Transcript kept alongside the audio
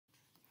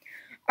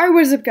Alright,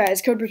 what is up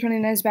guys?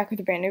 Codebrew29 is back with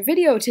a brand new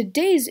video.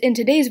 In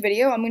today's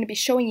video, I'm going to be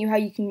showing you how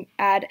you can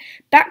add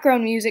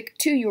background music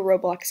to your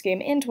Roblox game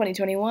in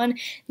 2021.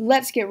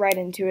 Let's get right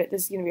into it.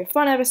 This is going to be a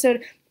fun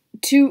episode.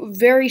 Two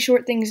very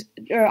short things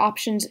or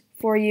options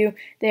for you.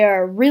 They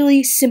are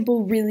really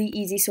simple, really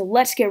easy, so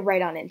let's get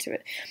right on into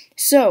it.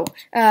 So,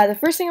 the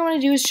first thing I want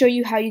to do is show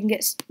you how you can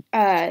get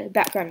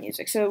background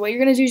music. So what you're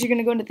going to do is you're going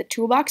to go into the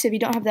toolbox. If you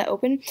don't have that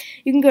open,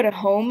 you can go to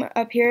Home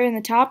up here in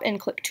the top and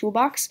click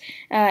Toolbox,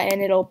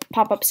 and it'll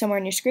pop up somewhere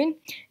on your screen.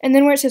 And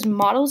then where it says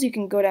Models, you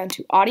can go down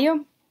to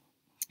Audio,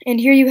 and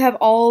here you have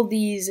all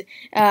these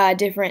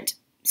different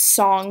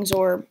songs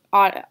or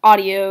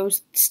audio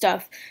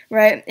stuff,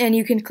 right? And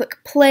you can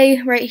click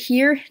play right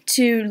here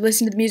to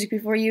listen to the music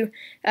before you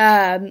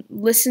put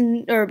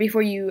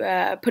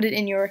it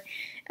in your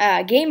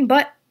game.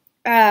 But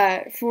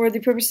for the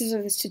purposes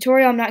of this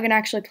tutorial, I'm not going to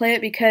actually play it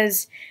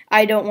because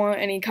I don't want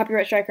any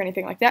copyright strike or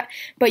anything like that.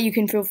 But you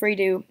can feel free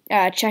to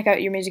check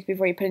out your music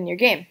before you put it in your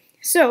game.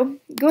 So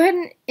go ahead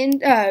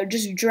and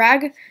just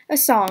drag a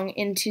song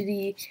into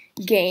the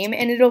game,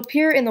 and it'll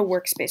appear in the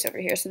workspace over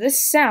here. So this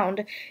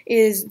sound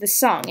is the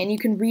song, and you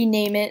can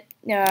rename it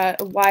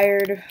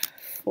Wired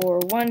for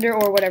Wonder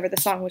or whatever the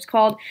song was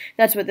called.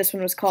 That's what this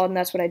one was called, and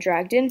that's what I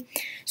dragged in.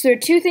 So there are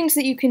two things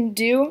that you can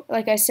do,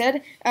 like I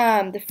said.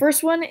 The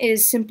first one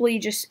is simply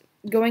just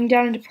going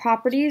down into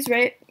properties,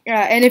 right?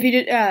 And if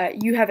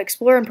you have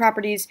Explorer and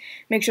Properties,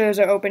 make sure those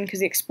are open, because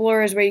the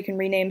Explorer is where you can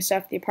rename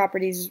stuff. The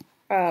Properties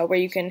where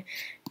you can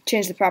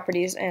change the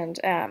properties, and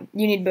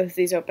you need both of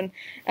these open.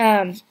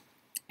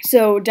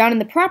 So down in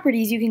the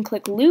properties, you can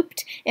click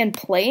Looped and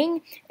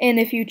Playing, and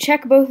if you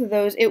check both of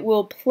those, it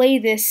will play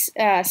this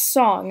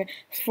song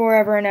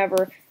forever and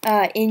ever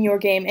in your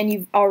game, and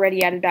you've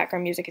already added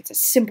background music. It's as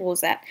simple as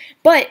that.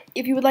 But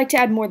if you would like to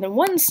add more than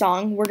one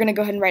song, we're going to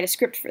go ahead and write a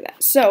script for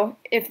that. So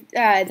if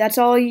that's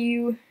all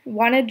you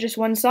wanted, just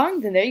one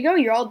song, then there you go.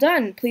 You're all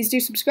done. Please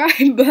do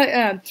subscribe.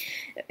 But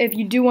if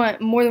you do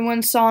want more than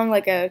one song,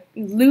 like a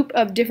loop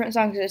of different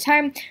songs at a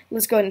time,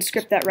 let's go ahead and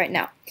script that right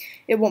now.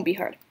 It won't be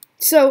hard.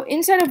 So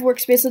inside of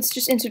Workspace, let's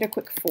just insert a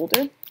quick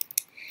folder.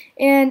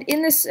 And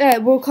in this,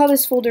 we'll call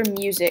this folder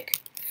Music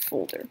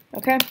Folder,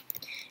 okay?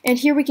 And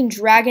here we can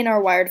drag in our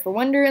Wired for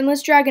Wonder, and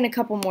let's drag in a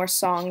couple more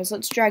songs.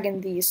 Let's drag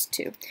in these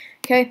two,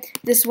 okay?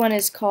 This one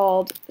is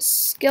called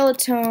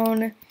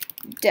Skeleton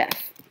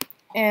Death,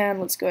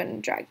 and let's go ahead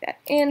and drag that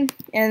in.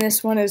 And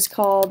this one is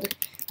called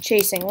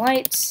Chasing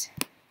Lights,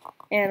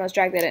 and let's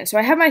drag that in. So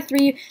I have my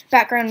three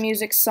background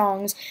music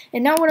songs,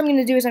 and now what I'm going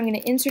to do is I'm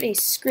going to insert a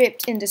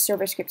script into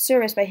Server Script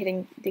Service by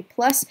hitting the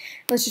plus.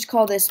 Let's just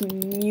call this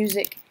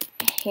Music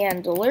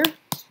Handler.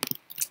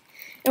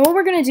 And what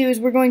we're going to do is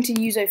we're going to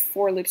use a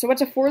for loop. So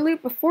what's a for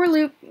loop? A for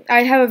loop,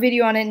 I have a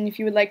video on it, and if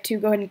you would like to,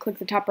 go ahead and click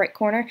the top right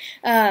corner.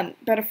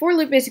 But a for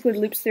loop basically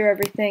loops through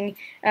everything.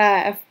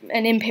 An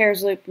in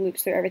pairs loop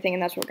loops through everything,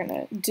 and that's what we're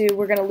going to do.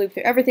 We're going to loop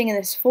through everything in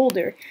this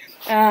folder.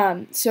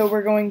 So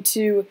we're going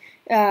to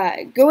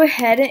go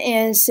ahead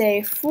and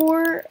say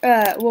for,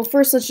 well,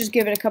 first let's just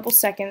give it a couple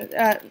seconds.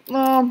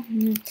 Well,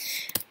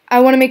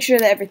 I want to make sure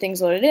that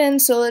everything's loaded in,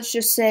 so let's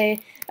just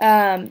say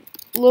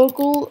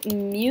local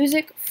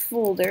music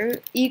folder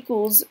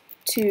equals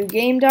to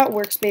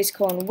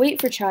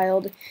game.workspace:wait for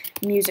child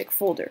music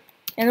folder.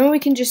 And then we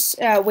can just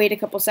wait a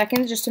couple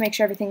seconds just to make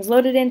sure everything's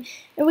loaded in,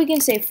 and we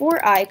can say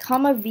for I,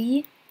 comma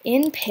v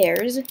in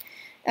pairs,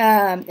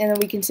 and then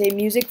we can say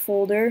music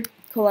folder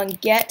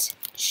 :get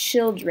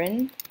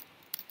children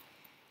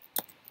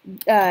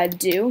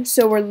do.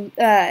 So we're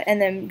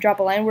and then drop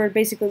a line. We're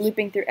basically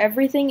looping through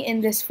everything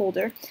in this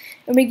folder,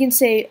 and we can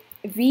say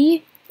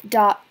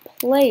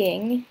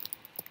v.playing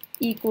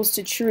equals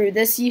to true.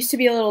 This used to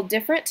be a little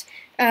different.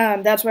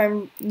 That's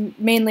why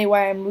mainly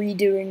why I'm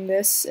redoing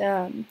this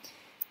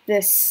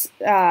this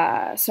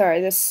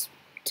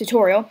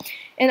tutorial.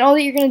 And all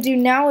that you're going to do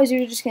now is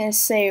you're just going to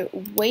say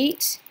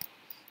wait,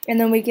 and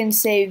then we can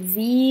say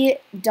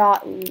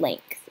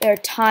v.length or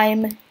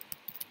time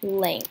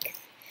length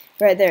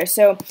right there.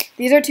 So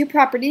these are two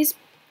properties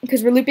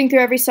because we're looping through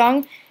every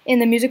song in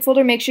the music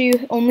folder. Make sure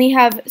you only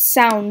have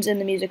sounds in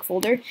the music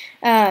folder.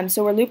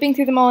 So we're looping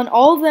through them all, and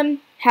all of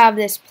them have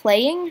this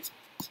playing,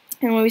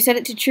 and when we set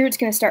it to true, it's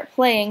going to start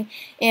playing,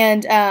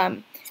 and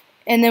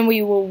then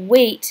we will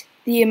wait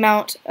the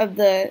amount of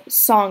the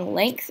song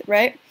length,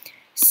 right?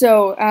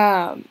 So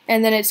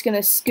and then it's going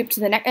to skip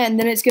to the next, and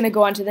then it's going to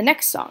go on to the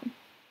next song,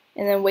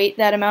 and then wait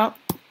that amount,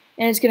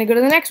 and it's going to go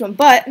to the next one.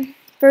 But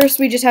first,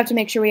 we just have to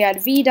make sure we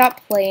add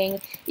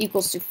v.playing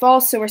equals to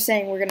false. So we're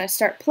saying we're going to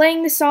start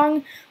playing the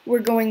song, we're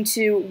going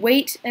to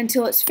wait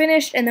until it's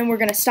finished, and then we're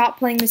going to stop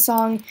playing the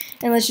song.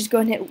 And let's just go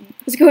ahead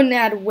and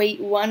add wait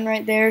 1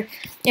 right there,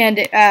 and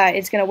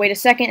it's going to wait a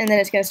second, and then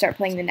it's going to start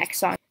playing the next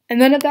song.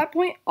 And then at that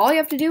point, all you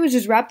have to do is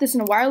just wrap this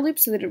in a while loop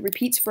so that it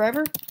repeats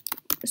forever.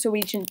 So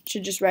we should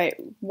just write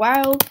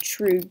while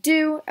true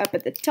do up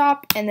at the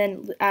top, and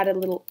then add a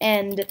little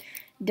end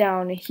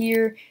down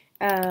here.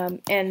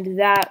 And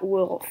that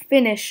will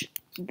finish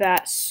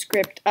that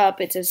script up.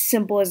 It's as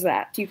simple as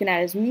that. You can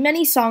add as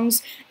many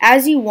songs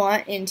as you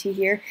want into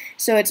here.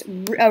 So it's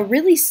a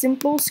really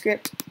simple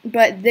script,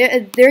 but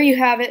there you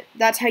have it.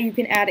 That's how you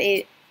can add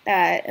a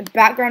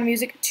background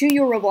music to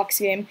your Roblox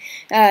game.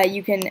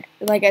 You can,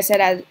 like I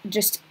said,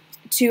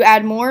 to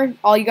add more,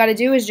 all you got to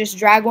do is just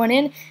drag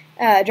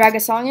a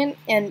song in,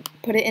 and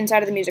put it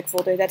inside of the music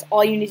folder. That's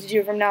all you need to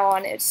do from now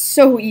on. It's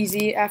so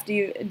easy after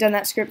you've done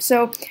that script.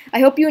 So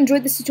I hope you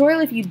enjoyed this tutorial.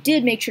 If you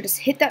did, make sure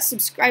to hit that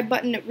subscribe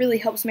button. It really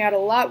helps me out a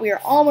lot. We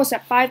are almost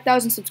at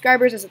 5,000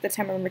 subscribers as at the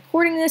time I'm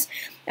recording this.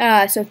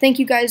 So thank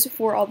you guys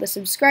for all the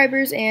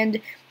subscribers,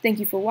 and thank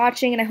you for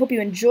watching. And I hope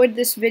you enjoyed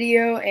this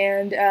video,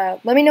 and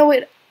let me know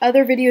what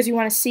other videos you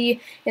want to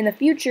see in the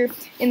future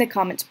in the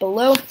comments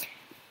below.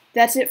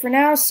 That's it for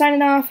now.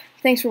 Signing off.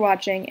 Thanks for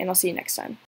watching, and I'll see you next time.